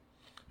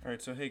All right,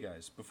 so hey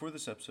guys, before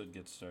this episode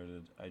gets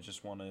started, I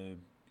just want to,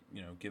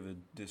 give a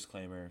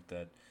disclaimer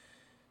that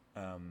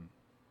um,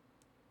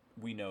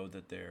 we know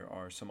that there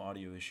are some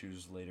audio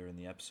issues later in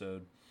the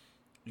episode.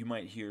 You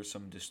might hear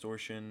some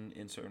distortion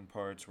in certain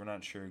parts. We're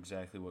not sure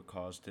exactly what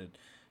caused it,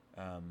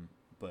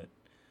 but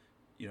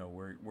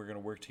we're gonna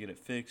work to get it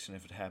fixed. And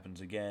if it happens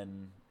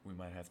again, we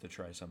might have to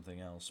try something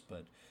else.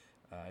 But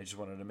I just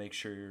wanted to make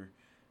sure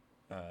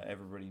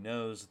everybody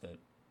knows that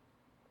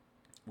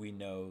we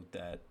know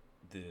that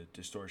the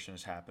distortion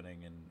is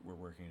happening and we're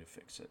working to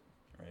fix it.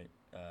 Right.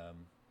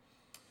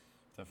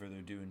 Without further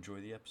ado,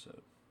 enjoy the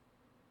episode.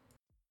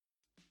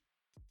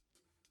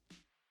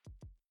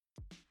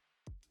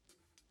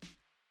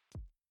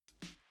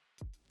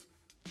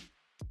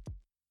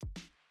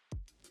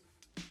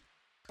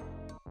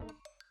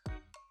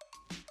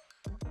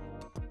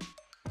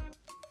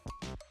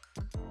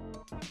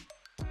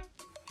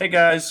 Hey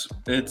guys,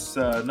 it's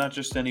not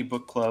just any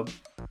book club.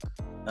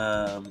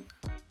 Um,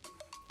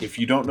 if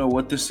you don't know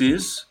what this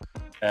is,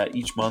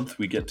 each month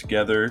we get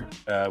together.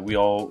 We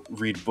all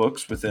read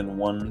books within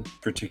one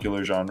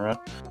particular genre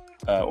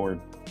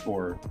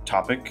or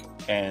topic,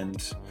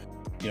 and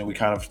we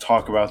kind of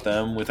talk about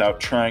them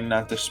without trying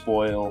not to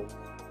spoil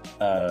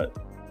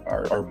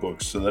our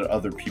books, so that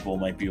other people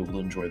might be able to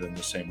enjoy them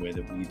the same way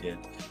that we did.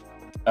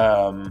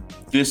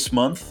 This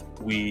month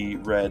we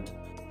read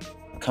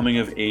coming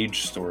of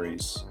age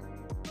stories.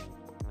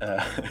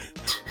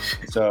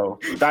 So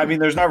I mean,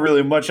 there's not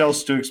really much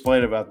else to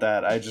explain about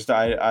that.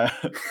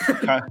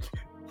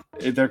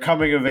 They're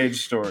coming of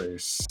age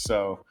stories,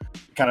 so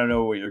you kind of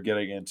know what you're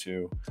getting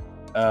into.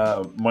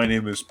 My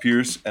name is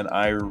Pierce, and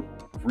I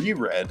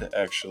reread.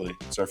 Actually,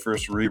 it's our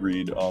first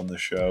reread on the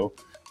show.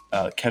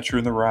 Catcher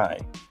in the Rye.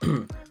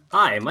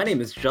 Hi, my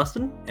name is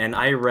Justin, and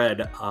I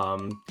read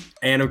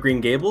Anne of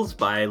Green Gables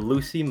by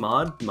Lucy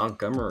Maud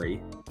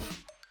Montgomery.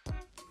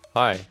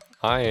 Hi,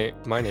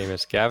 my name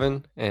is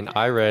Gavin, and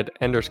I read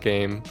Ender's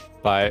Game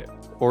by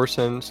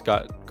Orson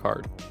Scott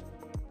Card.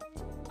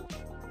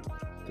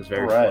 It's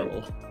very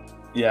formal.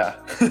 Yeah.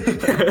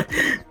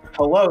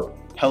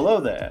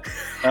 Hello there.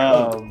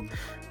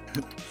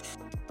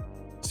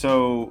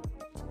 So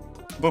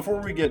before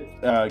we get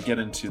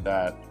into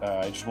that,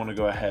 I just want to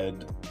go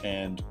ahead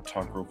and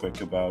talk real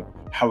quick about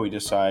how we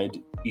decide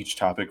each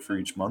topic for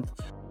each month.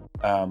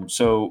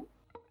 So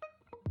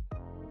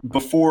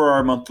before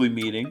our monthly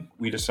meeting,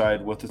 we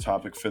decide what the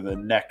topic for the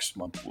next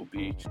month will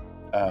be,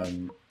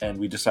 and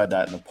we decide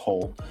that in a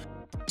poll.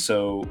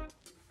 So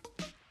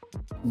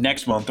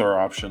next month, our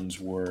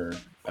options were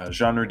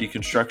genre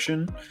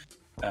deconstruction,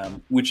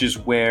 which is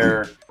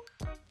where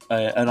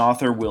an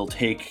author will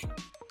take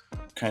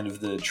kind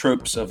of the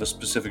tropes of a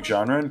specific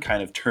genre and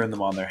kind of turn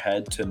them on their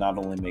head to not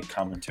only make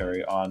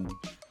commentary on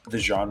the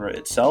genre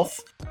itself,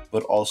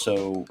 but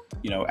also,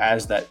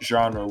 as that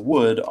genre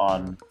would,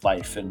 on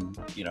life and,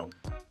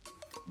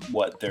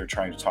 what they're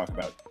trying to talk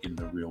about in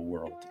the real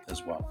world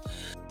as well.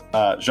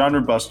 Genre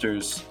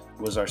busters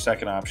was our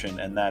second option,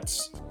 and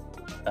that's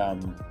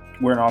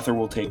where an author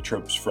will take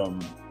tropes from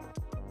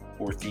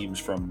or themes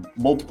from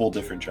multiple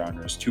different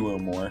genres, 2 or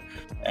more,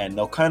 and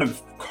they'll kind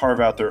of carve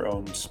out their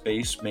own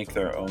space, make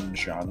their own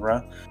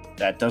genre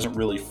that doesn't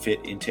really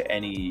fit into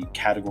any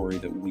category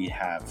that we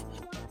have.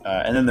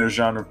 And then there's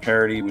genre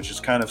parody, which is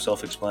kind of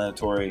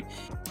self-explanatory.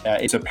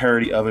 It's a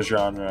parody of a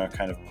genre,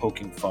 kind of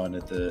poking fun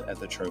at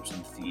the tropes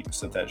and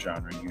themes that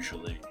genre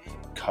usually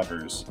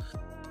covers.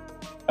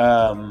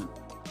 So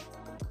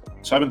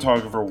I've been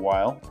talking for a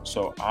while,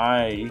 so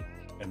I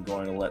am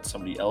going to let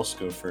somebody else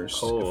go first.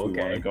 Oh, if we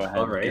okay. want to go ahead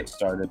and get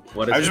started.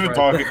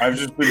 I've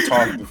just been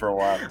talking for a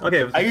while.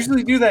 Okay. I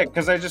usually do that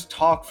because I just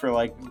talk for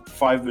like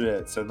 5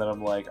 minutes, and then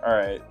I'm like, all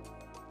right,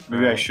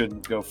 maybe I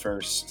shouldn't go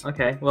first.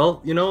 Okay,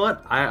 well, you know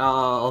what?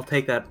 I'll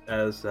take that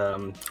as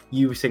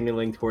you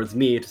signaling towards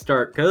me to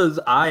start, because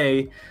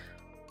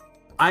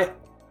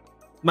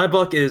my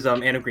book is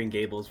Anne of Green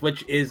Gables,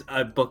 which is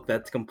a book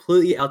that's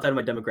completely outside of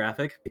my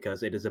demographic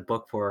because it is a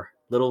book for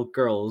little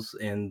girls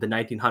in the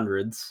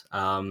 1900s.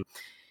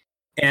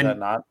 Is that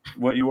not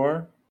what you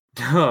are?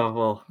 Oh,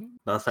 well,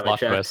 last time I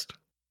checked. Twist.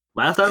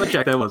 Last time I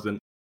checked, I wasn't.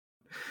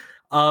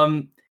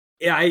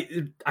 Yeah,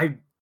 I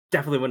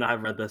definitely would not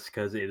have read this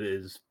because it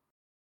is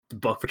a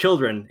book for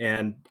children,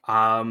 and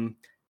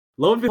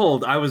lo and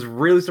behold, I was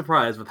really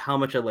surprised with how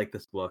much I liked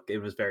this book. It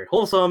was very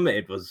wholesome.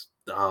 It was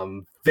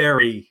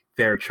very,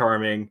 very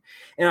charming,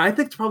 and I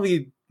think it's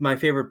probably my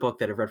favorite book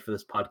that I've read for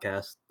this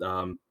podcast,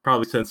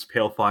 probably since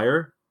Pale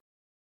Fire,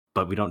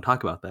 but we don't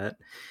talk about that.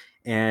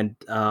 And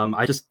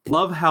I just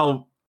love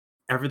how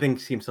everything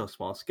seems so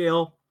small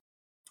scale.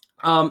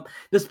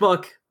 This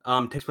book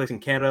takes place in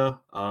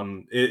Canada.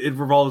 It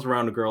revolves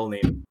around a girl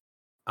named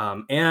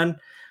Anne,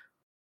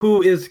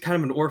 who is kind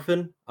of an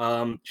orphan.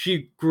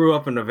 She grew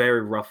up in a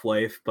very rough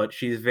life, but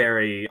she's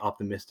very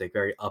optimistic,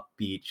 very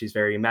upbeat. She's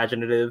very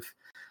imaginative.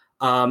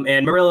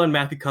 And Marilla and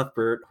Matthew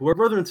Cuthbert, who are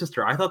brother and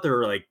sister, I thought they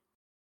were like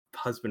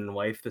husband and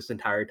wife this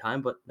entire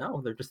time, but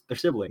no, they're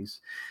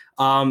siblings.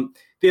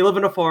 They live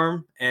on a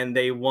farm, and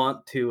they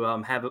want to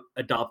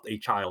adopt a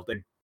child.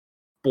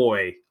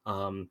 boy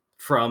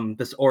from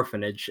this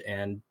orphanage,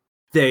 and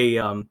they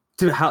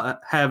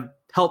have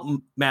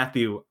help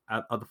Matthew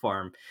at the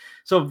farm.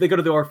 So they go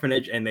to the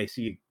orphanage and they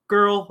see a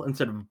girl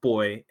instead of a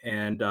boy,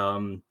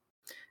 and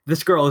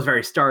this girl is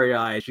very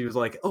starry-eyed. She was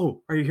like,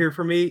 "Oh, are you here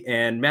for me?"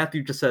 And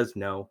Matthew just says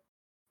no.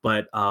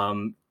 But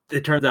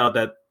it turns out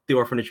that the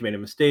orphanage made a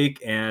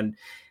mistake, and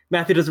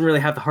Matthew doesn't really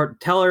have the heart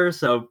to tell her,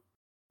 so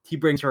he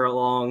brings her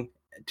along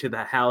to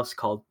the house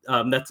called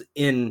that's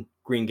in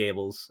Green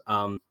Gables.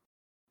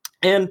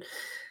 And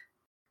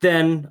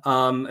then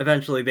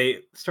eventually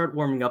they start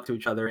warming up to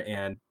each other,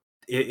 and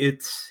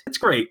it's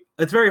great.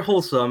 It's very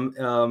wholesome.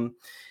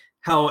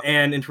 How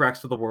Anne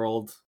interacts with the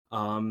world.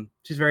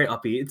 She's very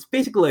uppy. It's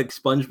basically like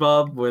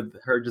SpongeBob, with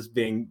her just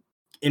being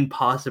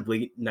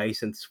impossibly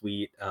nice and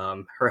sweet.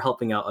 Her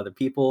helping out other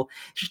people.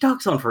 She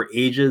talks on for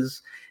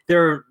ages.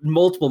 There are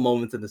multiple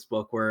moments in this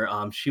book where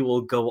she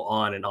will go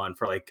on and on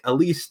for like at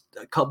least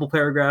a couple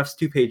paragraphs,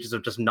 2 pages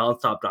of just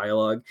nonstop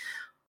dialogue.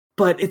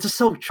 But it's just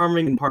so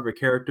charming and part of a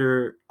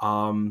character.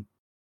 I don't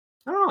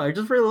know. I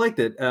just really liked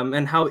it,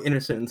 and how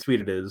innocent and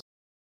sweet it is.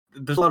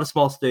 There's a lot of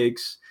small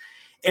stakes,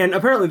 and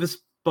apparently this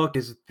book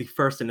is the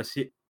first in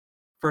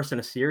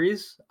a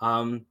series.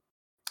 How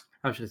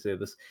should I say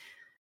this?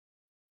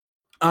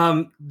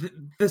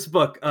 This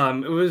book,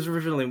 it was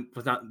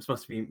not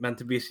supposed to be meant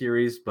to be a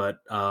series, but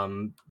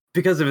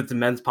because of its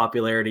immense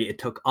popularity, it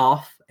took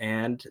off,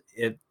 and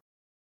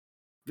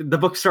the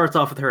book starts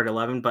off with her at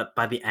 11, but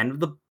by the end of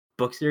the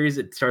book series,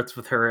 it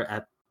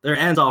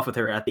ends off with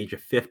her at the age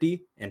of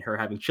 50 and her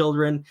having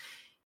children.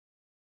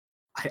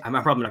 I'm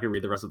probably not gonna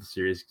read the rest of the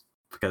series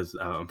because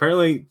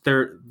apparently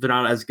they're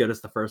not as good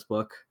as the first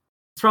book.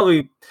 It's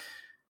probably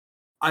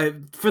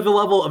for the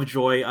level of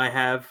joy I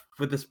have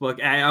with this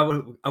book, I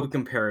would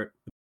compare it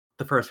to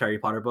the first Harry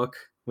Potter book,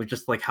 with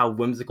just like how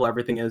whimsical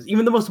everything is,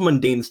 even the most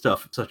mundane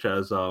stuff, such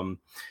as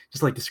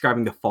just like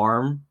describing the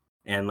farm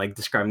and like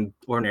describing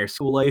ordinary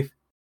school life.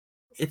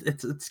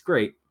 It's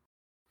great.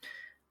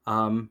 I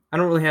don't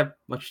really have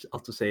much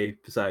else to say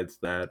besides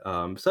that.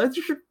 Besides,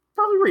 you should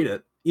probably read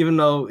it, even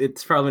though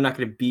it's probably not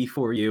going to be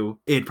for you.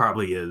 It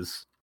probably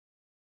is.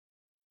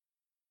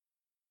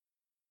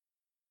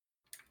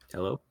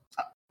 Hello?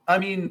 I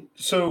mean,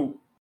 so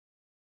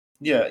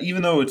yeah,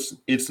 even though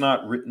it's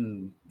not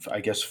written, I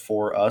guess,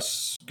 for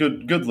us,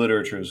 good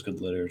literature is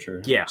good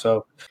literature. Yeah.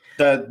 So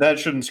that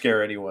shouldn't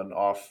scare anyone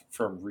off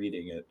from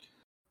reading it.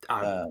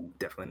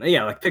 Definitely.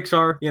 Yeah, like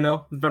Pixar,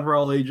 it's been for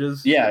all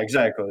ages. Yeah,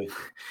 exactly.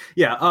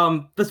 Yeah,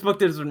 this book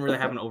doesn't really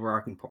have an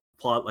overarching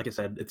plot. Like I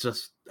said, it's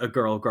just a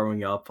girl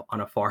growing up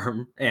on a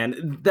farm,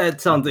 and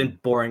that sounds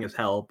boring as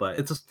hell, but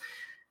it's just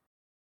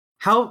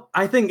how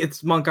I think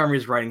it's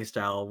Montgomery's writing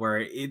style,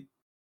 where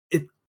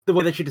the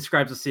way that she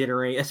describes the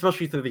scenery,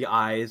 especially through the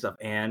eyes of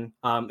Anne.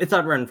 It's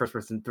not written in first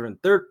person, through in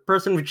third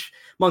person, which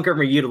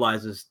Montgomery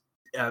utilizes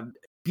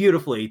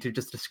beautifully to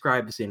just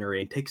describe the scenery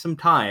and take some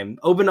time,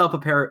 open up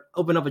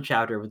a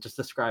chapter with just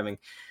describing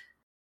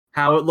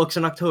how it looks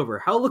in October,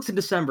 how it looks in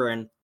December,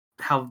 and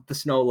how the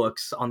snow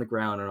looks on the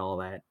ground and all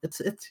that.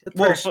 It's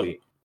very sweet.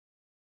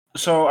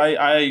 So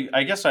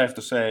I guess I have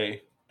to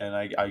say, and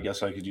I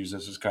guess I could use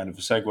this as kind of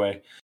a segue.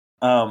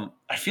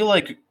 I feel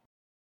like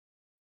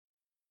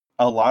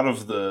a lot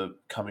of the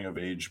coming of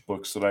age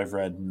books that I've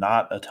read,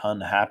 not a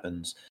ton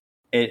happens.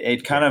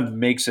 It kind of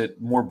makes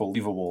it more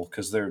believable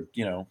because they're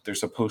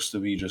supposed to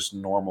be just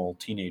normal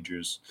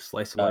teenagers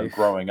slice of life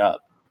growing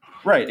up,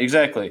 right?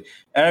 Exactly.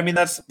 And I mean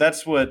that's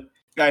what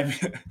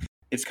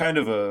it's kind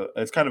of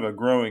a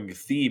growing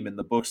theme in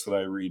the books that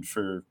I read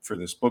for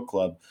this book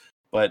club.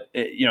 But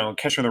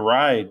Catcher in the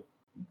Rye,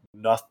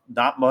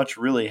 not much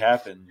really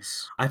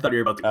happens. I thought you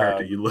were about to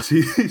compare it to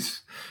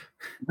Ulysses.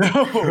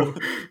 No,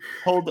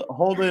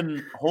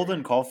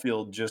 Holden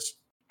Caulfield just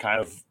kind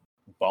of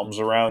bums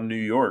around New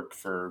York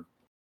for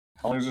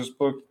how long is this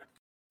book?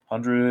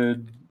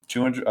 100,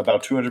 200,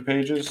 about 200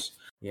 pages.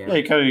 Yeah,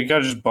 he kind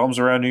of just bums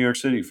around New York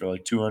City for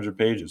like 200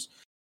 pages.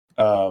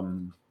 A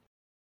lot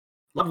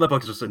of that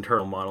book is just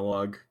internal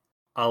monologue.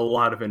 A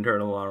lot of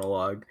internal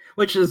monologue,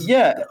 which is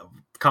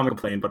common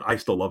complaint, but I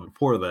still love it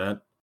for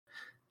that.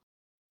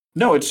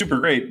 No, it's super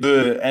great.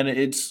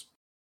 It's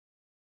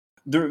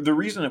the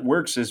reason it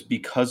works is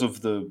because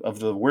of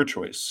the word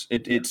choice.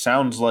 It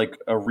sounds like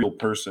a real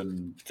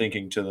person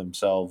thinking to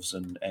themselves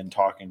and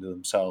talking to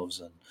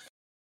themselves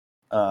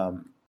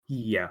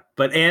yeah.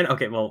 But Anne,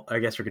 okay, well, I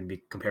guess we're going to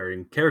be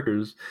comparing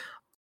characters.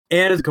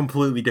 Anne is a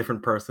completely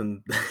different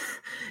person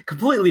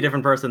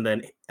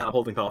than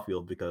Holden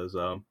Caulfield because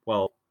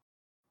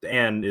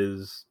Anne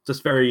is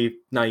just very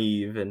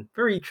naive and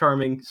very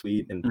charming,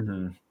 sweet,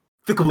 and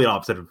the complete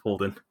opposite of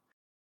Holden.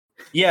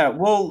 Yeah,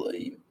 well,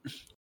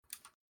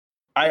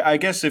 I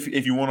guess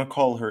if you want to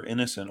call her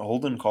innocent,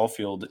 Holden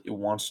Caulfield,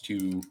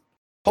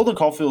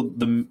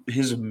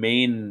 his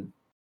main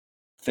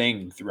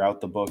thing throughout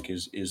the book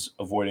is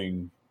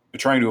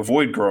trying to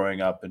avoid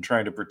growing up and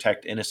trying to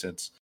protect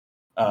innocence.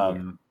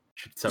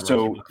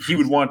 So he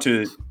would want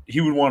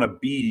to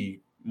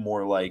be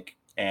more like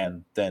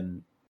Anne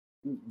than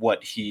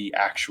what he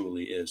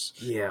actually is.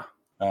 Yeah.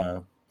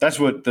 That's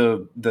what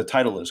the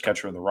title is,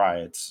 Catcher in the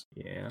Rye.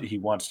 Yeah. He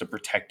wants to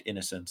protect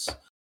innocence.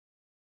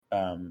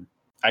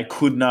 I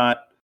could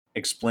not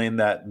explain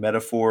that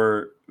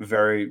metaphor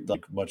very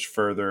much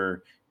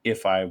further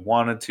if I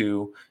wanted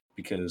to,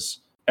 because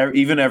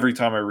even every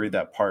time I read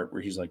that part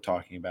where he's like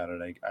talking about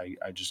it,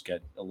 I just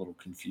get a little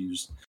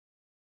confused.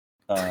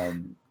 I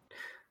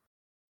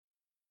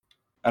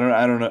don't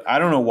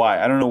know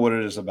why. I don't know what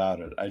it is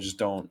about it. I just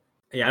don't.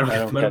 Yeah, I don't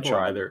get the metaphor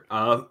either.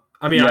 I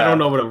mean, Yeah. I don't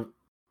know what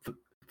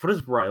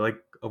is rye, like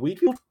a wheat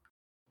field?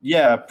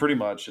 Yeah, pretty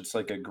much. It's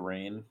like a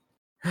grain,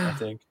 I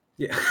think.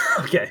 Yeah.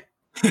 Okay.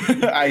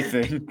 I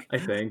think.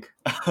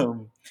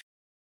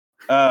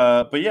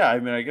 But yeah, I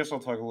mean, I guess I'll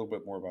talk a little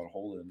bit more about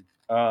Holden.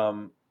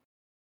 So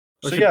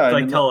yeah, I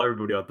mean, tell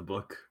everybody about the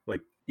book.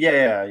 Like,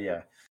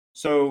 yeah.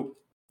 So,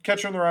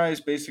 Catcher in the Rye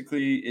is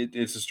basically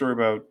it's a story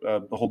about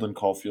Holden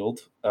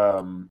Caulfield.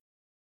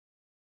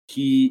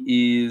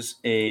 He is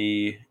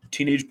a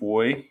teenage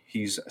boy.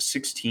 He's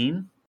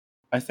 16,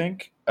 I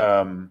think.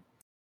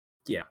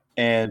 Yeah,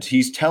 and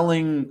he's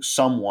telling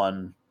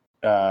someone,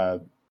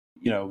 the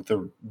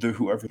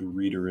whoever the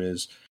reader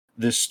is,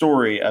 this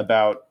story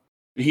about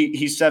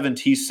he's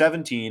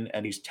 17,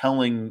 and he's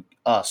telling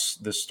us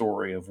the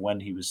story of when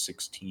he was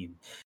 16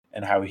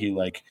 and how he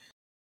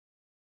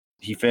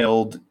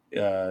failed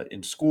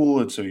in school,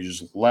 and so he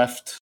just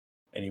left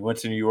and he went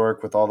to New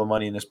York with all the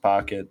money in his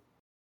pocket,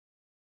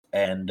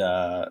 and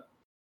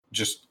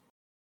just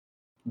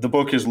the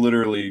book is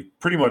literally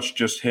pretty much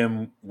just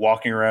him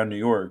walking around New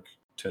York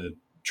to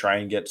try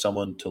and get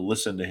someone to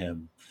listen to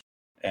him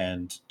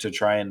and to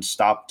try and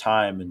stop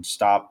time and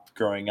stop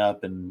growing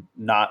up and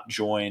not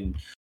join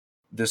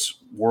this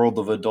world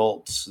of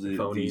adults,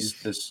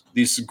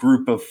 this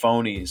group of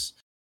phonies.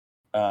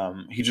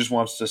 He just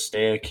wants to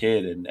stay a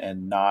kid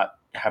and not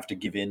have to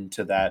give in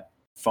to that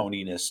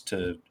phoniness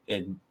to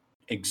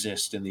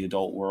exist in the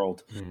adult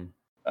world.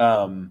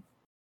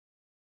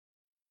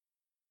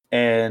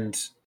 And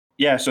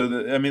yeah, so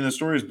the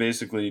story is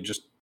basically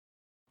just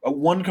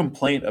one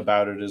complaint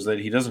about it is that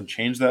he doesn't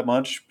change that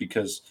much,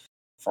 because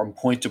from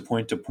point to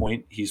point to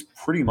point, he's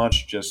pretty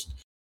much just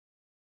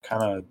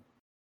kind of,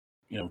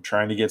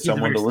 trying to get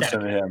someone to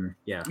listen to him.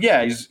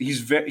 Yeah.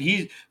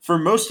 He's for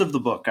most of the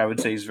book, I would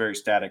say he's very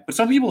static, but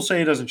some people say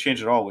he doesn't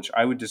change at all, which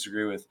I would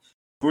disagree with.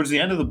 Towards the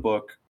end of the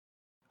book,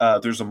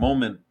 there's a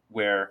moment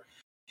where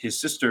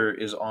his sister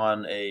is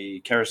on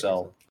a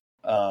carousel,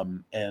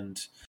 and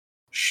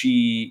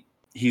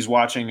he's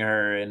watching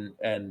her,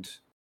 and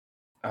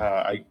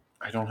I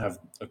don't have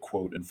a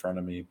quote in front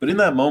of me, but in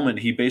that moment,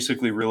 he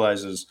basically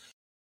realizes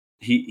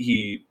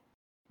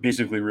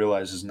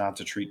not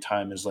to treat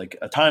time as like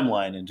a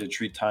timeline, and to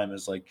treat time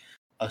as like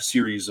a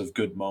series of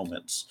good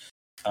moments,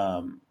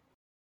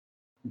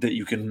 that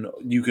you can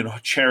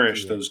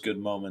cherish those good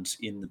moments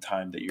in the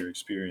time that you're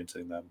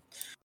experiencing them.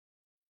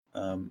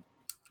 I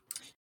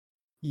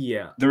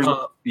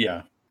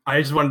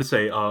just wanted to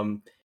say,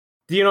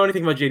 do you know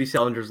anything about J.D.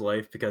 Salinger's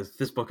life? Because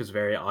this book is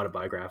very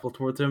autobiographical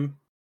towards him,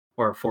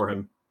 or for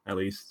him at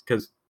least,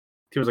 because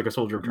he was like a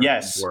soldier of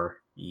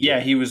war. Yeah,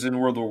 he was in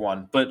World War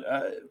One. But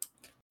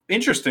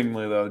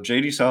interestingly, though,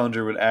 J.D.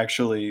 Salinger would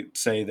actually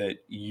say that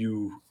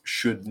you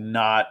should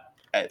not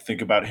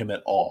think about him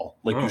at all.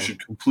 You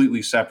should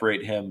completely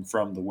separate him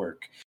from the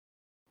work.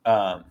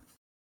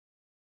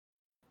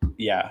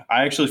 Yeah,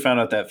 I actually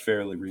found out that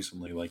fairly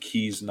recently.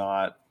 He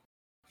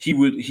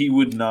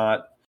would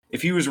not,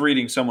 if he was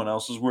reading someone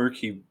else's work,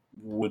 he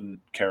wouldn't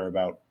care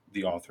about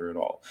the author at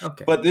all.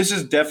 Okay. But this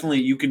is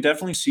you can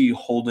definitely see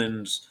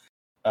Holden's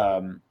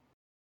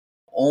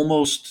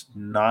almost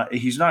not,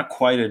 he's not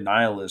quite a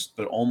nihilist,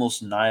 but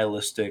almost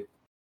nihilistic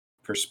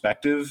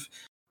perspective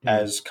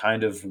as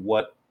kind of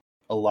what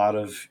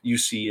you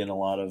see in a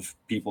lot of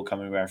people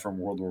coming back from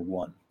World War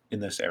One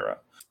in this era.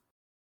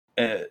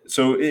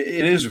 So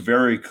it is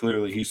very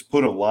clearly, he's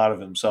put a lot of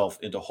himself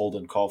into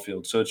Holden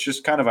Caulfield. So it's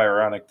just kind of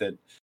ironic that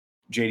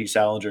J.D.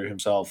 Salinger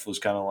himself was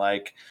kind of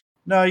like,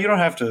 no, you don't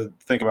have to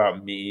think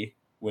about me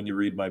when you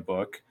read my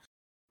book.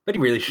 But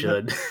you really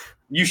should.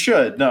 You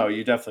should. No,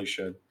 you definitely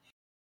should.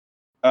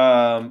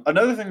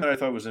 Another thing that I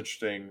thought was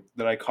interesting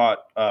that I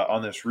caught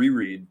on this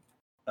reread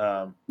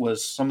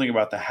was something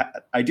about the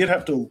hat. I did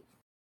have to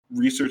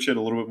research it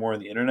a little bit more on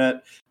the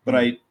internet,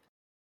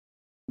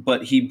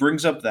 but he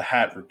brings up the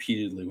hat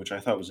repeatedly, which I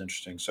thought was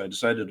interesting. So I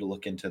decided to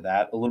look into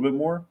that a little bit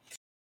more.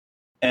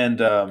 And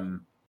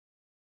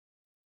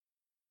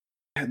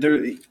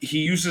he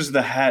uses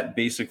the hat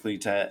basically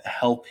to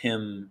help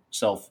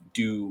himself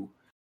do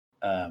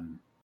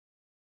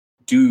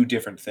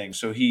different things.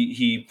 So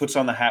he puts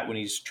on the hat when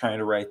he's trying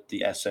to write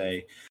the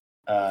essay.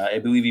 I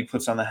believe he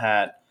puts on the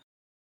hat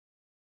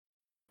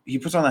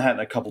in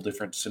a couple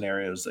different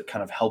scenarios that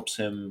kind of helps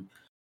him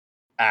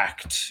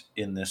act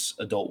in this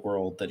adult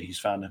world that he's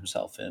found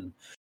himself in.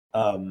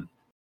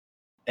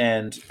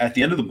 And at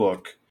the end of the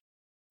book,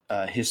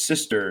 his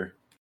sister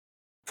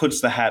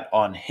puts the hat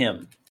on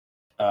him.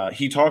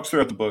 He talks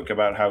throughout the book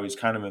about how he's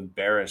kind of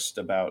embarrassed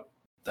about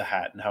the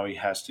hat and how he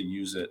has to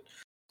use it.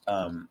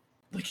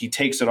 He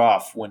takes it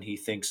off when he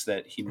thinks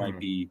that he might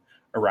be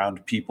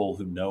around people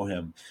who know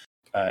him.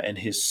 And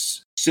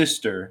his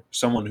sister,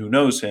 someone who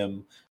knows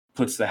him,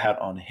 puts the hat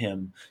on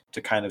him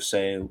to kind of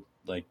say,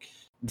 like,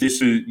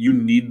 this is, you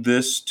need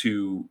this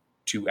to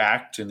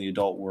act in the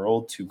adult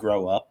world, to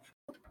grow up.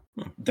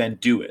 Then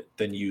do it.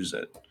 Then use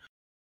it.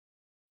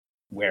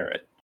 Wear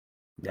it.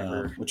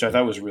 Which I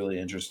thought was really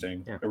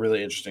interesting. Yeah. A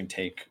really interesting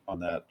take on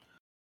that.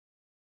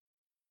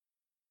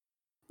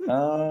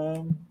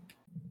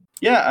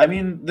 Yeah, I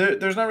mean,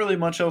 there's not really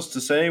much else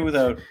to say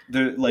without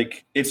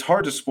like, it's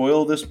hard to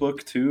spoil this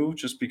book too,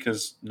 just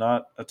because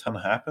not a ton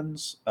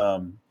happens.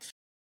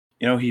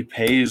 He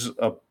pays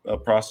a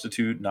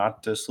prostitute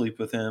not to sleep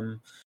with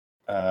him.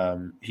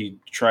 He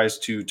tries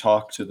to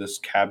talk to this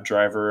cab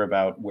driver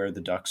about where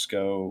the ducks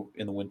go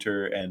in the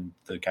winter, and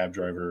the cab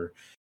driver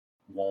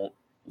won't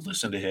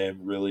listen to him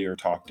really or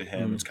talk to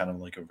him. It's kind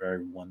of like a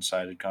very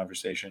one-sided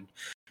conversation.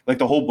 Like,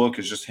 the whole book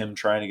is just him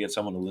trying to get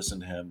someone to listen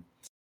to him.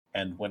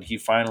 And when he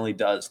finally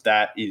does,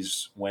 that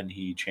is when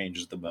he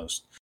changes the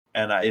most.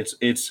 And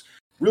it's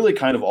really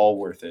kind of all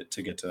worth it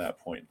to get to that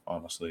point,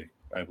 honestly,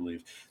 I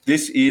believe.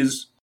 This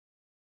is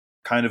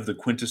kind of the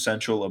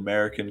quintessential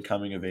American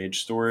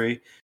coming-of-age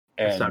story.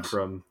 Aside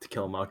from To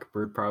Kill a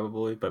Mockingbird,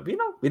 probably. But, we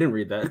didn't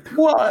read that.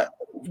 Well,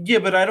 yeah,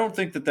 but I don't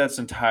think that's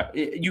entire.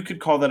 You could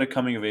call that a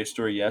coming-of-age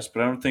story, yes,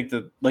 but I don't think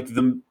that, like,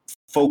 the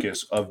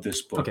focus of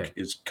this book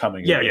is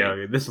coming of age.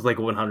 Yeah, this is like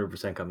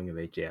 100% coming of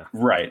age, yeah.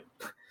 Right.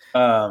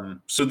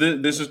 So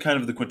this is kind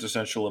of the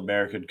quintessential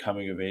American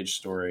coming-of-age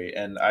story,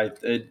 and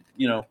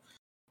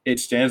it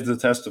stands the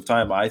test of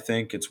time. I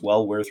think it's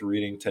well worth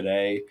reading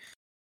today.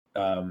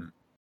 Holden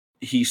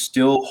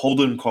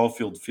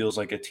Caulfield feels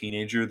like a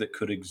teenager that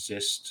could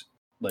exist,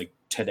 like,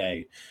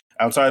 today.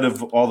 Outside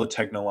of all the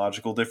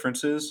technological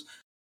differences,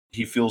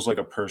 he feels like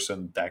a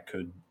person that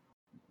could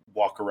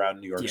walk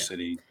around New York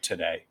City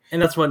today. And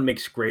that's what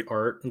makes great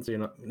art, and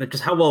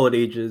just how well it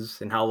ages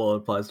and how well it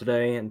applies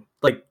today. And,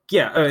 like,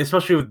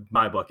 especially with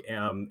my book,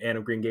 Anne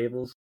of Green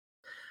Gables.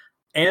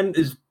 Anne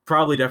is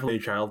probably definitely a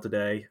child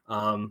today.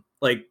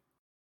 We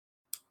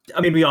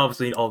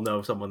obviously all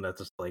know someone that's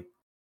just, like,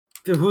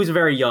 who's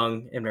very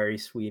young and very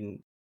sweet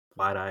and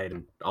wide-eyed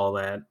and all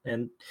that.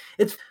 And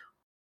it's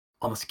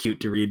almost cute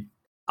to read,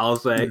 I'll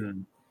say.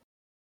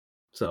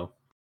 So,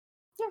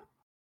 yeah.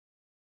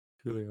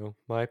 Julio,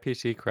 my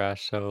PC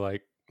crashed, so,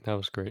 like, that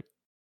was great.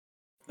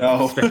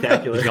 Oh,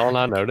 spectacular! Did y'all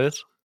not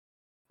notice?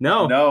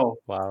 No.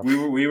 Wow.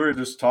 We were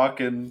just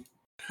talking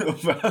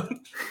about.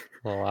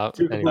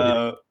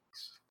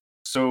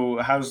 So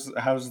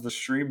how's the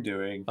stream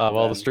doing?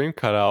 Well, the stream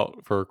cut out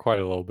for quite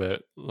a little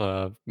bit.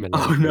 Oh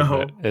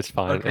no, it's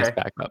fine. Okay. It's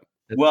back up.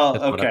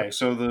 Okay.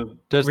 So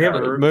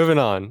moving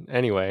on.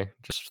 Anyway,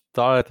 just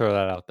thought I'd throw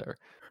that out there.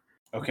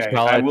 Okay,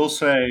 I will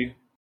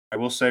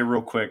say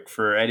real quick,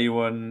 for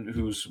anyone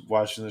who's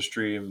watching the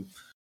stream,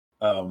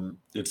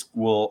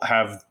 we'll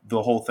have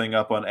the whole thing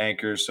up on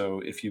Anchor. So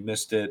if you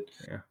missed it,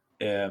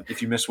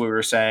 if you missed what we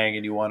were saying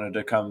and you wanted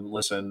to come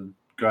listen,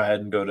 go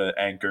ahead and go to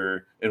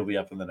Anchor. It'll be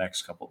up in the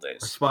next couple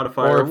days. Or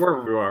Spotify, or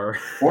wherever you are.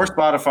 Or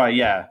Spotify,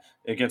 yeah.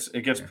 It gets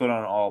put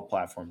on all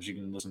platforms. You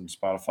can listen to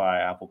Spotify,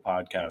 Apple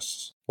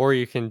Podcasts. Or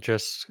you can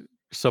just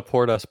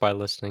support us by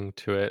listening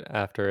to it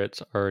after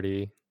it's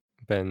already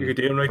been. You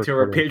can donate to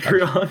our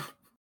Patreon.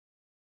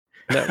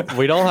 No,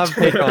 we don't have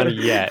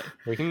Patreon yet.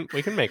 We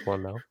can make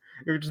one though.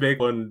 We would just make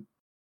one.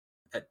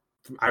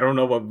 I don't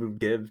know what we would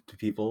give to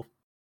people.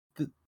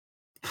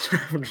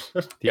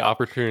 The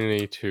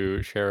opportunity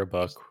to share a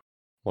book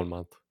 1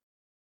 month.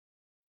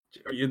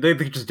 They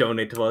could just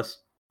donate to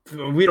us.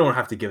 We don't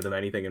have to give them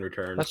anything in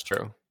return. That's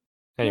true.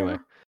 Anyway,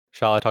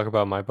 shall I talk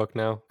about my book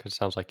now? Because it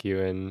sounds like you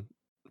and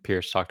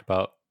Pierce talked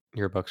about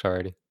your books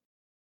already.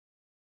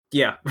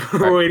 Yeah,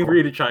 we're waiting for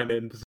you to chime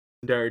in this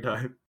entire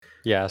time.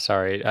 Yeah,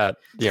 sorry. Part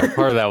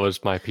of that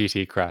was my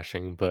PC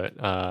crashing, but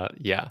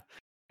yeah.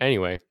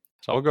 Anyway,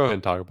 so I'll go ahead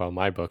and talk about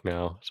my book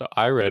now. So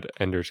I read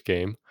Ender's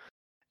Game,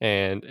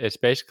 and it's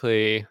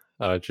basically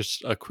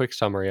just a quick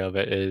summary of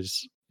it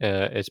is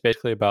it's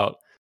basically about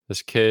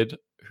this kid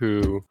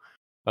who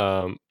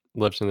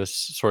lives in this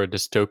sort of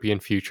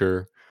dystopian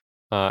future,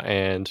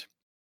 and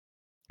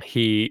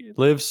he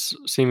lives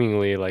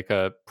seemingly like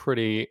a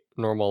pretty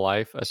normal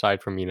life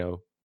aside from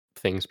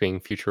things being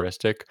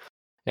futuristic,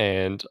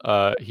 and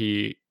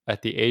he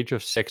at the age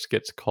of 6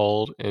 gets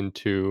called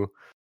into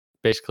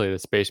basically the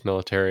space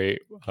military,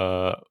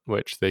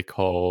 which they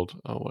called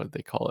what did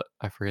they call it?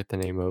 I forget the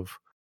name of.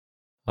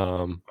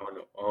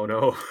 Oh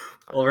no!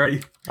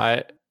 Already.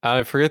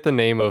 I forget the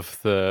name of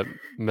the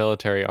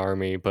military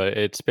army, but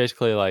it's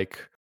basically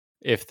like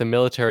if the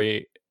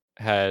military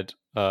had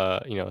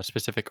a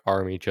specific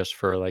army just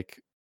for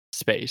like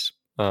space,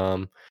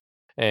 and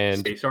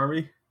Space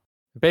Army.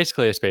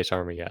 Basically a space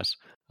army, yes.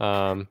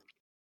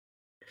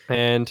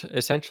 And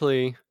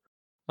essentially,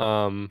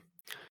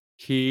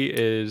 he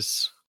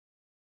is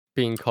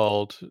being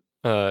called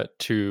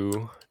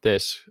to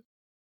this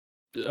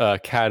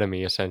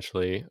academy,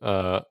 essentially,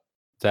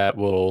 that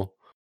will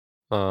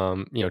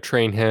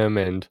train him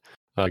and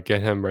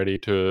get him ready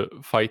to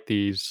fight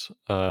these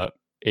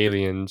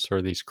aliens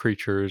or these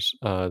creatures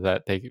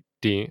that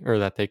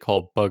they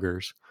call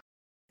buggers,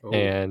 Oh,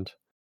 and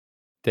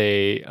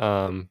they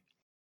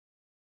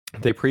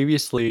they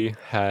previously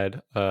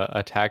had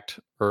attacked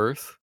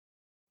Earth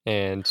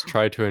and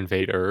tried to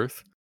invade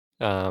Earth.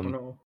 oh Um,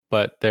 no.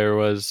 but there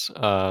was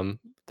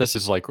this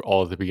is like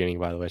all at the beginning,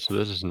 by the way, so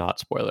this is not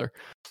spoiler.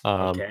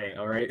 Okay,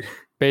 all right.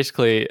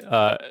 Basically,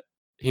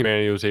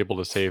 humanity was able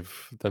to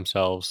save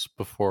themselves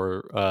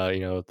before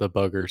the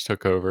buggers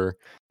took over.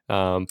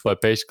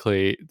 But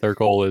basically, their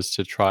goal is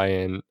to try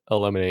and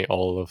eliminate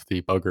all of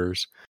the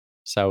buggers,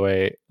 so that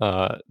way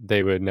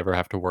they would never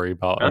have to worry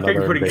about I think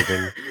you're another putting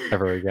invasion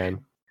ever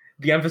again.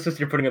 the emphasis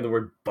you're putting on the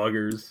word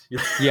buggers.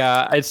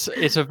 Yeah, it's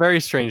a very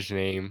strange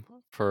name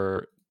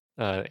for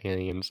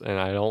aliens, and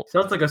I don't,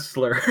 Sounds like a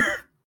slur.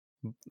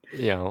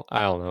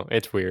 I don't know.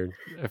 It's weird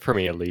for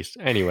me at least.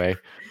 Anyway,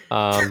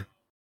 um,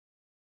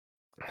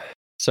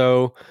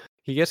 so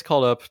he gets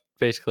called up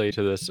basically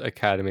to this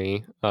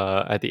academy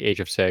at the age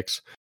of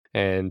 6,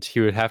 and he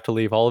would have to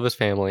leave all of his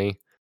family,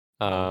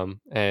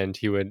 and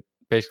he would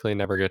basically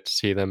never get to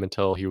see them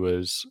until he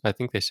was. I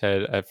think they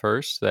said at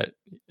first that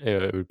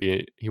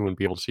he wouldn't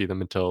be able to see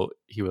them until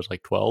he was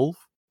like 12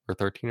 or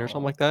 13 or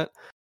something Oh, like that.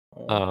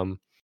 oh. Um,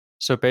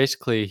 so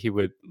basically, he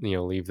would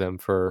leave them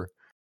for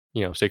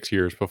 6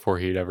 years before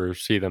he'd ever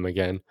see them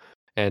again,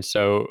 and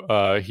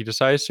so he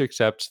decides to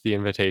accept the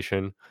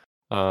invitation.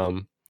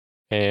 Um,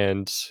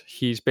 and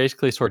he's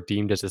basically sort of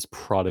deemed as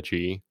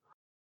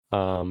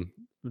um,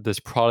 this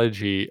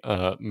prodigy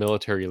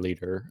military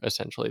leader,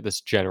 essentially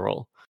this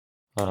general.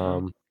 Oh.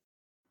 Um,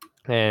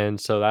 and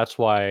so that's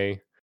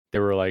why they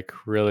were like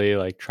really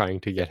like trying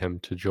to get him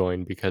to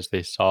join because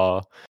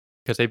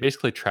they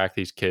basically track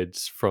these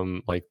kids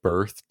from like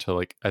birth to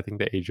like I think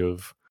the age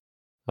of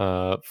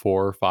 4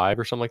 or 5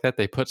 or something like that.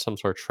 They put some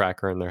sort of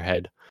tracker in their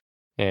head,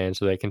 and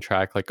so they can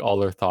track like all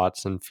their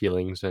thoughts and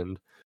feelings and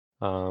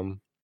um,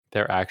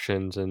 their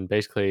actions, and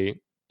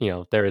basically,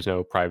 there is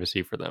no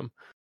privacy for them.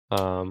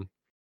 Um,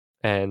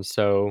 and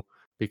so,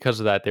 because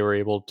of that, they were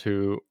able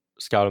to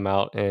scout him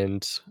out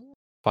and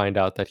find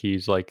out that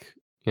he's like,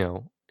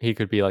 he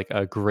could be like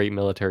a great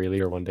military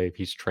leader one day if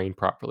he's trained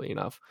properly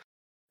enough.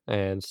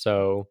 And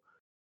so,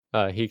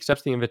 he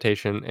accepts the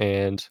invitation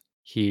and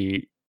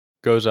he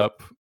goes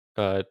up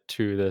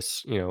to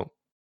this,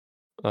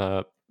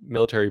 uh,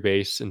 military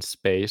base in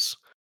space.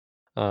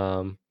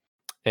 Um,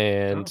 Oh.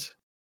 and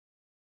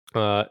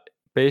uh,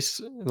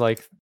 base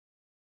like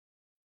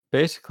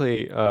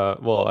basically,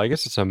 well, I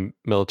guess it's a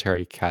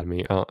military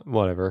academy,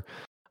 whatever.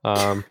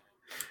 Um,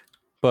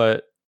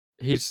 but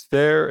he's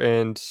there,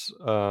 and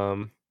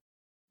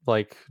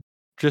like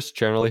just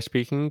generally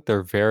speaking,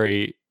 they're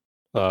very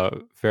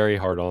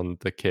hard on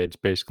the kids.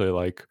 Basically,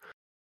 like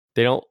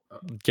they don't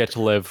get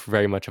to live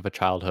very much of a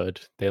childhood.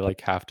 They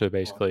like have to Oh.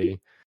 basically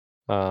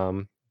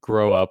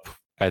grow up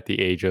at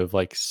the age of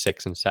like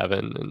 6 and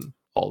 7 and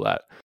all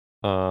that.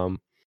 Um,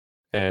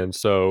 and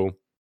so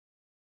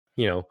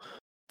you know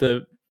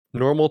the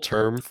normal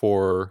term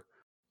for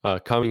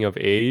coming of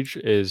age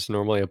is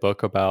normally a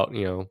book about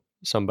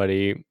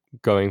somebody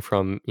going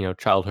from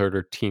childhood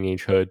or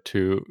teenagehood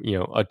to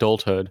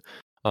adulthood.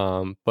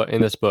 But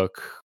in this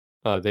book,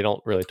 they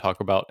don't really talk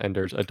about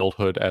Ender's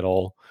adulthood at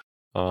all.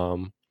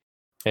 Um,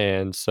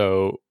 and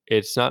so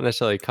it's not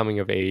necessarily coming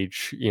of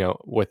age,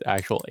 with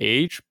actual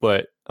age,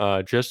 but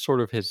just sort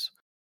of his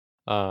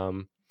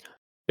um,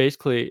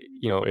 basically,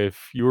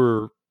 if you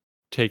were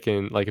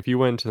taken like, if you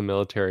went into the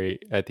military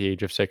at the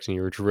age of 6 and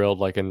you were drilled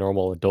like a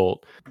normal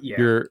adult,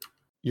 Yeah.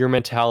 your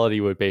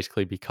mentality would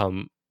basically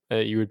become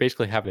you would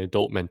basically have an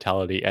adult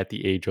mentality at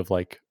the age of,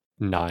 like,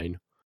 9,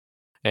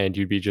 and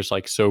you'd be just,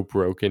 like, so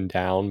broken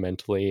down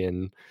mentally,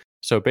 and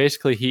so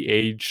basically he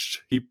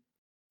aged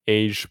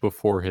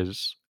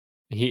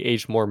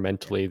more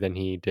mentally than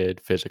he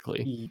did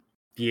physically.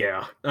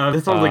 Yeah.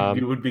 That sounds like Um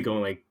you would be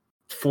going like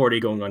 40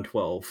 going on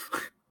 12.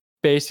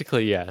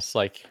 Basically, yes,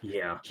 like,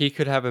 Yeah. he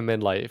could have a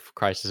midlife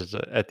crisis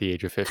at the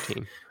age of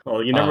 15.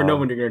 Well, you never know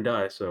when you're gonna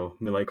die, so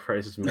midlife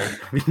crisis may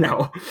be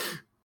now.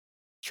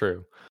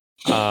 True.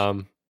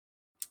 Um,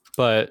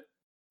 but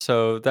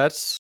so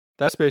that's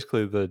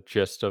basically the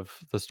gist of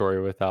the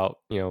story without,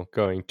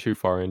 going too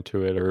far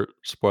into it or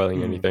spoiling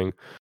Hmm. anything.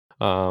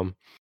 Um,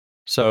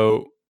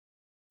 so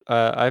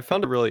I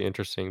found it really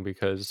interesting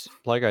because,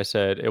 like I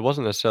said, it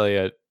wasn't necessarily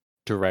a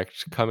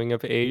direct coming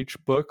of age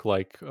book.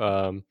 Like,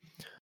 oh,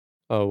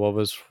 what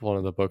was one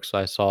of the books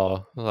I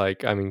saw?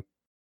 Like, I mean,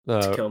 To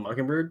uh, Kill a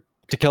Mockingbird.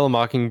 To Kill a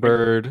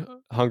Mockingbird,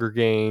 Hunger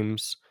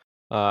Games.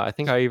 I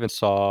think I even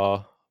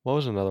saw what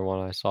was another one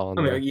I saw on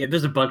I mean, there? yeah,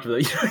 there's a bunch of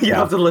them. Yeah, You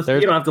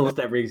there's don't have to list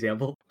every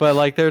example. but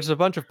like there's a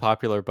bunch of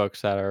popular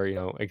books that are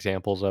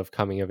examples of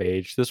coming of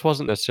age. This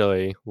wasn't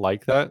necessarily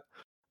like that,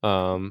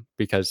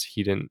 because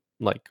he didn't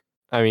like.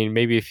 I mean,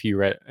 maybe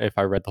if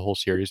I read the whole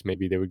series,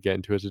 maybe they would get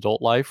into his adult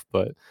life.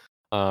 But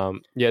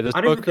yeah, this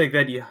I don't even book, think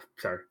that you.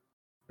 Sorry,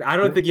 I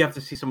don't think you have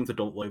to see someone's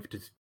adult life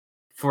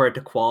for it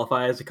to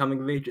qualify as a coming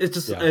of age. It's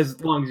just yeah,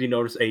 as long as you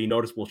notice a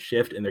noticeable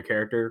shift in their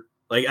character,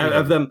 like yeah,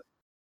 of them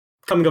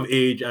coming of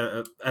age,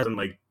 as in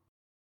like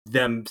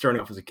them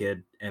starting off as a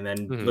kid and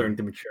then Mhm. learning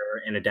to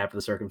mature and adapt to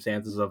the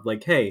circumstances of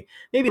like, hey,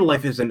 maybe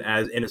life isn't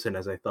as innocent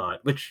as I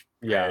thought, which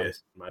Yeah.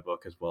 is in my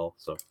book as well.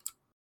 So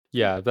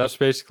Yeah, that's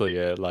basically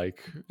it.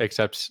 Like,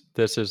 except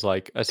this is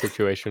like a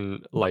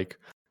situation like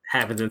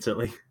happens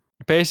instantly.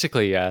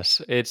 basically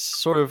yes. It's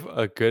sort of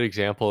a good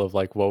example of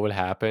like what would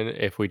happen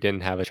if we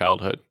didn't have a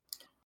childhood.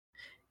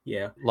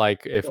 Yeah.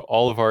 Like if Well,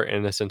 all of our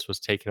innocence was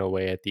taken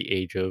away at the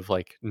age of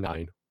like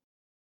 9.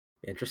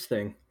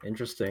 interesting.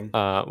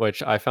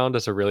 Which I found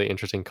as a really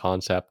interesting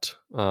concept,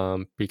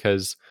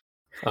 because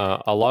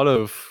a lot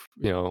of,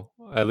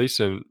 at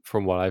least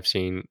from what I've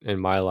seen in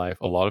my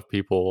life, a lot of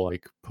people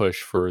like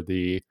push for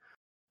the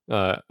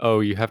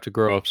oh, you have to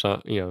grow up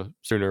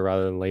sooner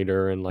rather than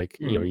later, and like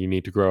Mhm. you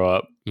need to grow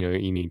up,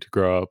 you need to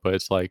grow up. But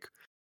it's like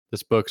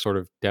this book sort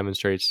of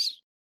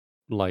demonstrates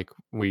like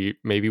we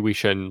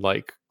shouldn't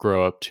like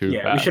grow up too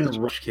Yeah, we shouldn't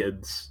fast. rush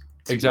kids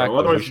to grow. Exactly, we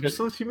Otherwise, we should. just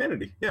lose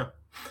humanity. Yeah.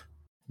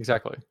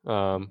 Exactly.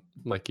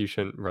 Like you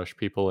shouldn't rush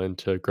people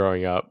into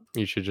growing up.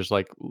 You should just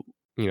like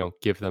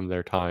give them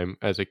their time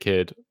as a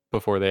kid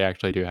before they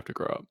actually do have to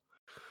grow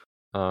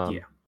up.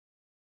 Yeah.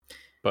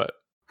 But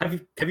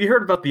Have you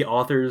heard about the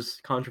author's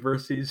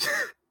controversies?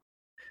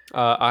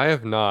 I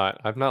have not.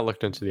 I've not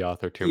looked into the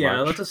author too Yeah,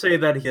 let's much. just say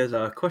that he has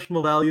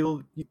questionable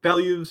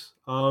values,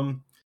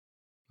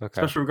 Okay.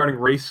 especially regarding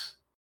race.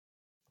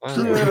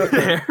 Uh,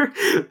 There.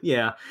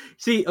 Yeah.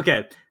 See,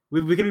 okay,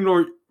 we can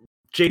ignore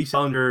J.D.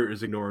 Salinger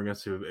is ignoring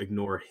us to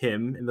ignore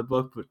him in the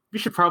book, but we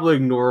should probably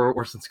ignore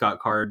Orson Scott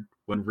Card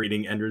when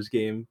reading Ender's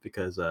Game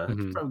because it's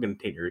mhm. probably going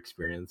to taint your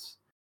experience.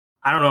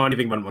 I don't know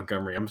anything about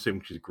Montgomery. I'm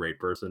assuming she's a great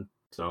person.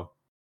 So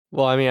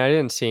Well, I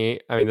mean,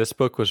 this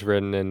book was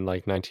written in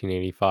like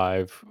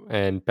 1985,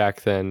 and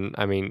back then,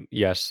 I mean,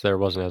 yes, there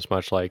wasn't as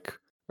much like,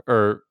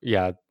 or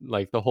yeah,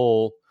 like the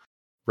whole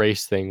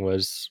race thing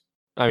was.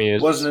 I mean,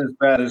 it's Wasn't as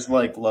bad as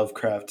like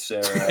Lovecraft's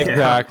era. yeah,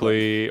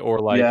 exactly, or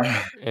like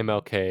Yeah.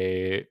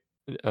 MLK.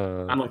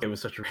 I'm like it was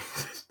such a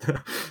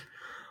racist.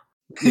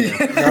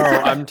 Yeah.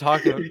 No, I'm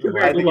talking I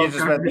like think he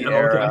just meant the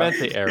era. I meant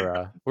the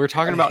era. We're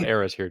talking about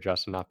eras here,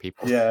 Justin, not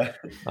people. Yeah.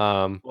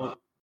 Um, Well,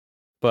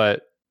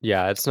 but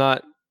yeah, it's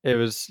not. It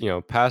was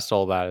past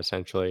all that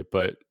essentially,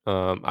 but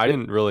I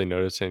didn't really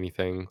notice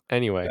anything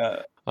anyway.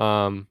 Uh,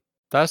 Um,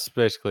 that's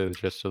basically the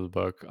gist of the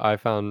book. I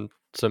found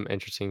some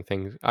interesting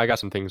things. I got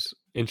some things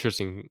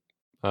interesting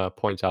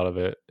points out of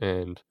it,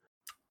 and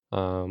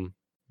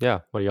yeah.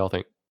 What do y'all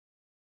think?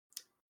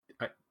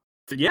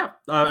 so yeah,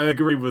 I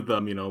agree with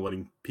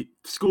letting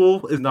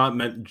school is not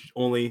meant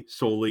only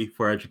solely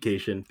for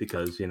education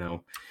because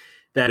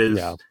that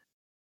Yeah. is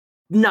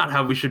not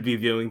how we should be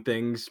viewing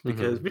things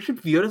because Hmm. we should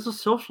view it as a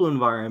social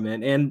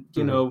environment and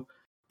Hmm.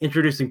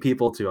 introducing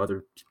people to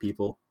other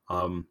people.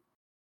 Do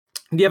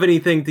you have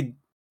anything to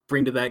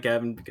bring to that,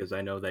 Gavin? Because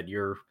I know that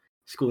your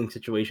schooling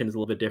situation is a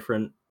little bit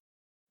different.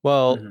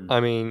 Well, mhm.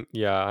 I mean,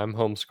 yeah, I'm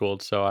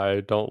homeschooled, so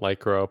I don't like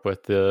grow up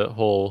with the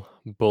whole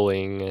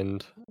bullying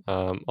and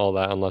all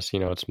that, unless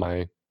it's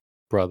my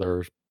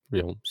brother,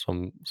 or,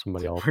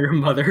 somebody else, For your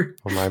mother.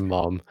 or my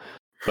mom.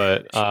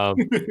 But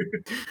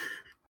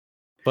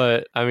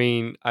but I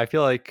mean, I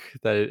feel like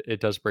that it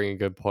does bring a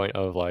good point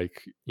of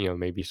like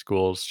maybe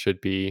schools should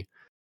be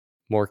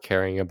more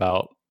caring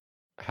about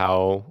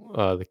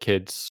how the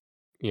kids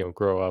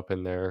grow up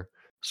in their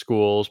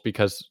schools,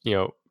 because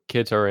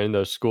kids are in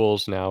those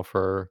schools now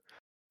for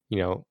you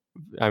know,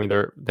 I mean,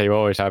 they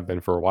always have been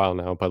for a while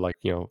now, but like,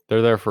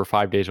 they're there for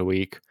 5 days a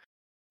week,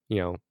 8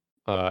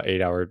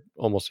 hour,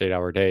 almost 8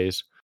 hour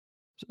days,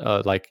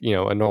 like,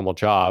 a normal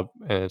job.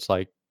 And it's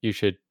like, you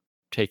should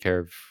take care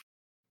of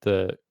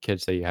the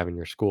kids that you have in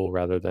your school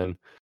rather than,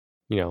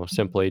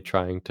 simply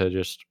trying to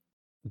just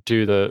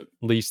do the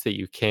least that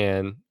you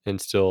can and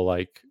still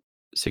like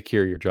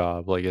secure your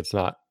job. Like, it's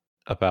not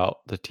about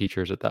the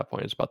teachers at that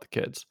point, it's about the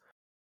kids.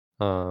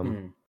 Um,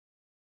 Hmm.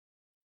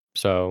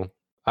 so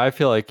I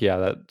feel like, yeah,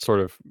 that sort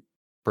of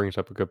brings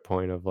up a good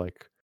point of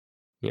like,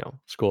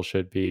 school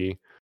should be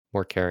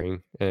more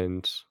caring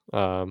and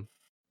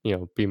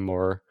be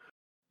more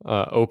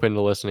open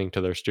to listening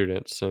to their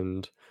students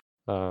and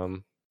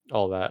um,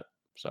 all that.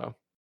 So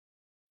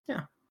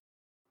Yeah,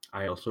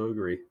 I also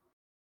agree.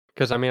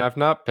 because I mean,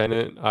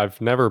 I've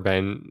never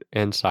been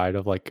inside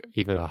of like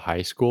even a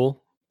high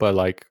school, but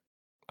like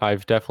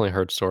I've definitely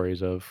heard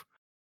stories of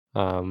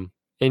um,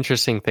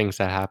 interesting things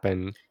that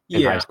happen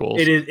in high Yeah, it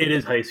schools. is. It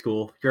is high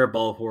school. You're a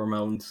ball of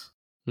hormones.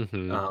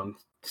 Hmm.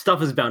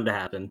 Stuff is bound to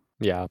happen,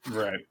 Yeah,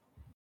 Right.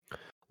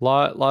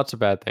 lots of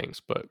bad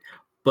things, but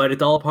but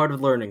it's all part of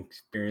the learning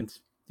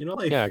experience. yeah,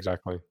 Life.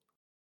 exactly.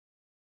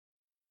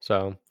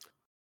 So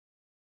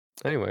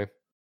anyway,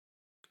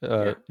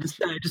 Yeah, just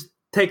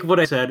take what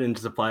I said and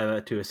just apply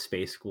that to a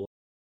space school.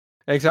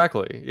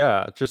 exactly.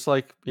 Yeah. Just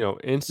like, That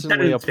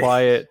instantly is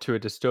apply space. it to a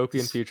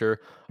dystopian future.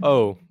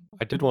 Oh,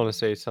 I did want to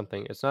say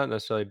something. It's not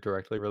necessarily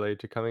directly related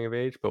to coming of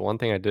age, but one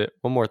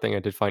more thing I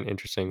did find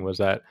interesting was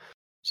that,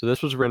 so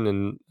this was written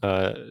in,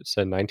 it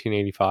said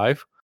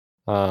 1985.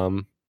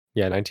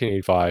 Yeah,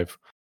 1985.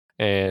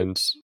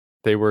 And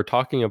they were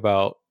talking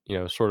about,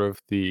 sort of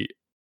the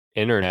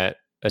internet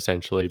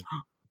essentially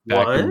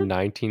back What? in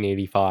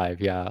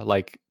 1985. Yeah,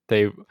 like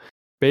they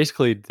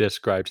basically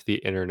described the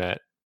internet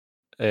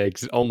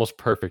almost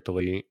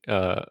perfectly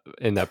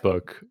in that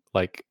book,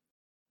 like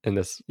in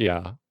this.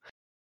 Yeah,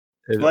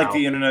 Like Wow.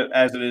 the internet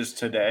as it is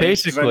today. 'Cause I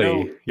basically,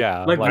 know,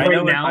 yeah, Like like I right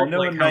know, now, I know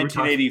like in how we're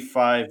talking.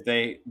 1985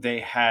 they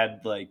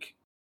had like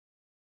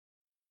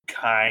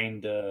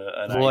kind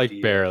of an like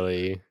idea,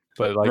 barely,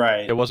 but like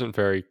right? it wasn't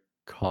very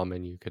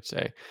common, you could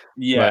say. But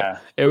Yeah,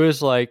 it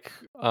was like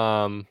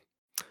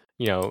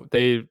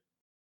they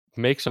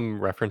make some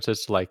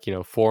references to like,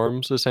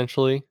 forums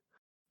essentially.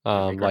 Make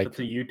reference Like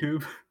to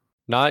YouTube.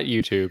 not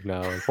YouTube,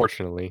 no,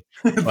 unfortunately.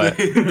 But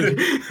they,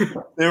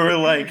 they were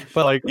like,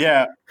 but like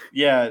yeah,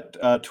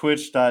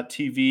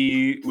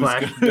 Twitch.tv was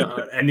Slash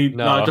good.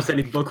 no. just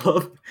any book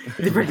club.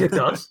 They bring it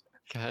to us.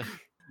 God,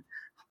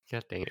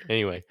 God dang it.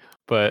 Anyway,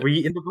 but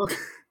We in the book.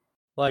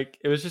 like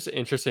it was just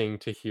interesting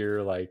to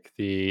hear like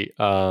the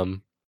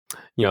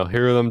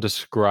hear them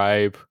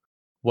describe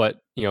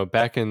what,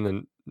 back in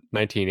the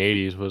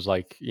 1980s was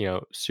like,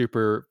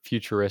 super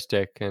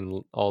futuristic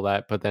and all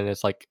that, but then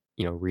it's like,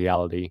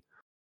 reality.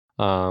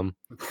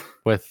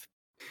 With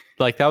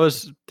like that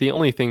was the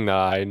only thing that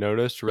I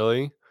noticed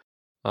really,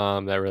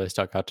 that really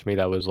stuck out to me,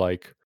 that was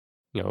like,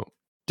 you know,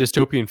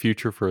 dystopian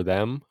future for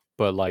them,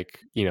 but like,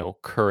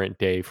 current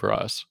day for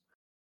us.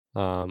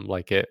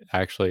 Like it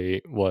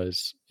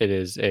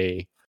is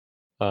a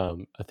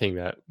thing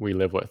that we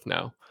live with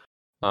now.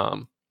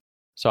 Um,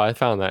 so I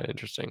found that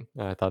interesting.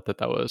 And I thought that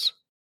that was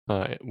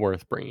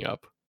worth bringing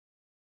up.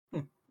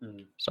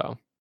 Mm. So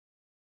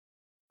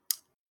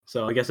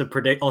So I guess it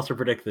also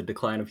predict the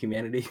decline of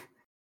humanity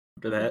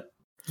after that.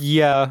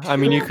 yeah, I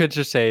mean, you could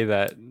just say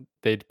that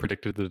they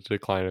predicted the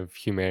decline of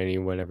humanity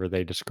whenever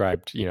they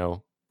described,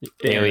 The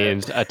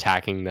aliens internet.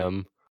 attacking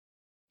them.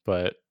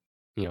 But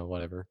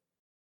whatever.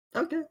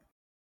 Okay.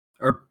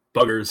 Or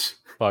buggers,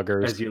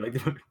 Buggers. as you like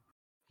to.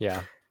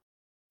 Yeah.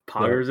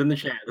 Poggers in the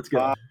chat. Let's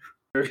go.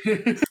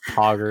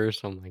 Poggers.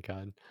 Oh my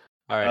god.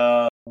 All right.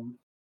 All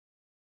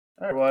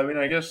right. Well, I mean,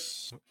 I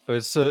guess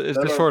It's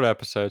a short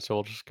episode, so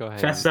we'll just go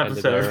ahead Fast and end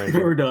it there. episode.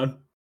 And We're done.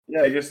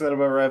 yeah, I guess that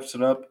about wraps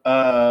it up.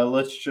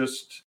 Let's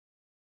just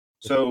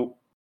so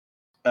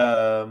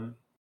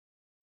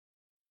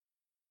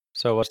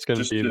so what's going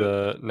to just be to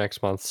the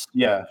next month's?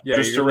 yeah, Yeah,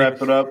 just to you're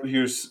wrap it up.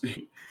 Here's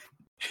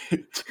I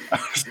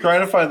was trying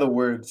to find the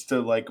words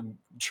to like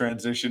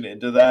transition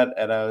into that,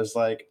 and I was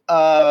like,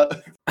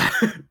 God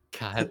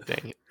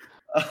dang it.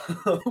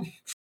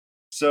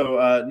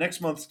 So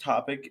next month's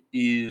topic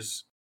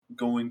is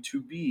going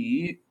to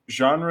be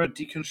genre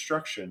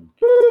deconstruction.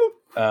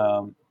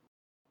 Um,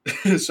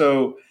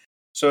 so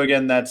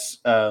again, that's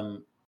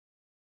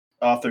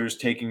authors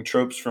taking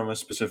tropes from a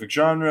specific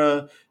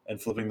genre and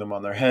flipping them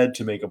on their head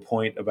to make a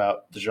point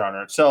about the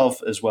genre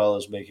itself, as well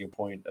as making a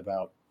point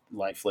about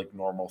life, like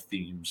normal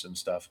themes and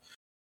stuff.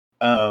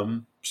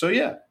 So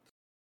yeah,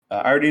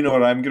 I already know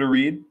what I'm gonna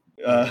read.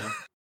 I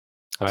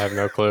have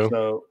no clue.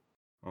 So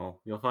well,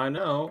 you'll find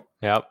out.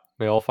 Yep,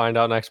 we'll find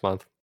out next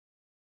month.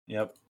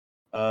 yep.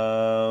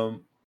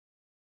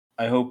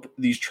 I hope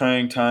these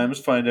trying times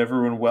find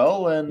everyone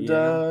well, and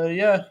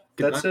yeah,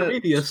 Goodbye, that's it.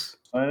 Prometheus.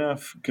 Sign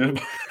off.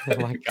 Goodbye, Oh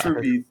my God.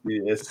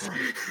 Prometheus.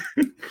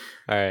 All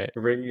right.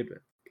 Bring it.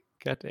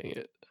 God dang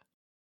it.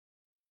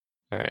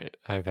 All right,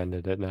 I've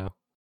ended it now.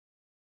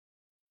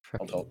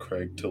 I'll tell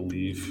Craig to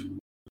leave.